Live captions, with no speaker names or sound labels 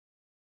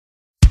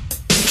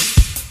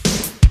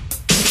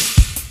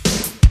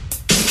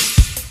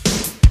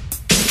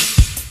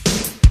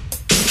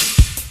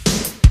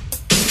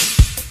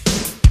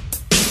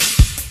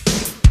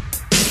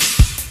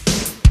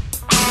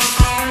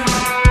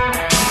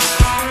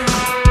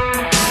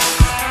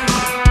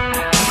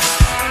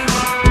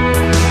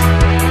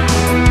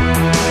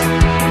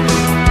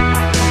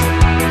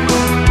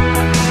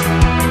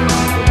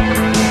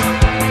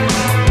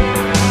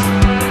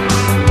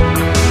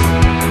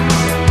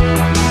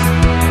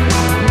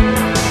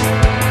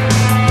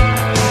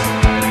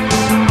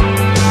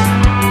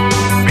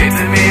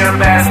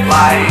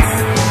eyes.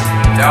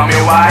 Tell me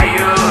why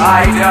you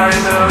hide your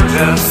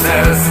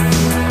indulgences.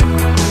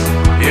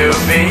 You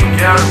think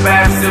your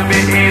path to be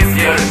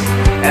easier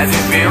as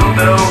you feel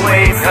the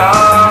weight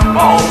of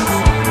fault.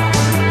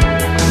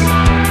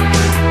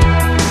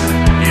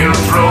 You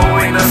throw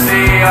in the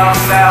sea of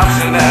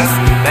selfishness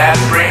that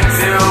brings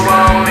you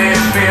only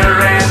fear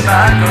and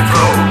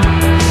uncontrol.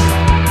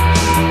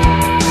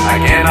 I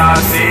cannot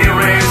see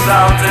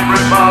results and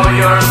rebel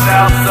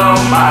yourself so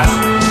much.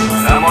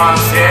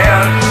 Someone's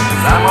scared,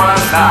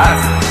 someone's not.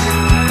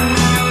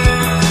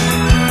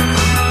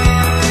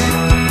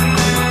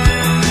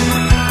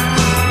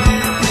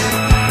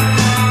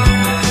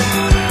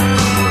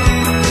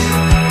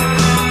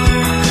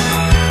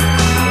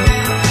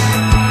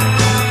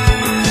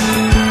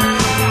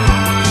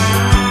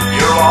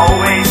 You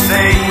always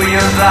say we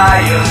are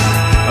dying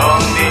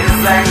on this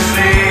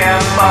angry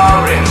and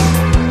boring,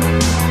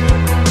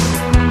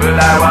 but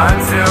I want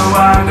to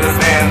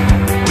understand,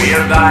 we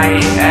are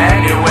dying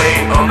anyway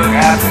on the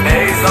half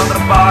space of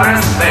the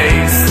forest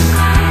space.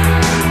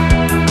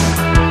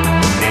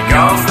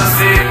 Because the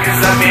sick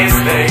is a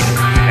mistake,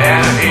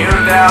 and here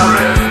there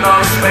is no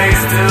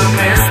space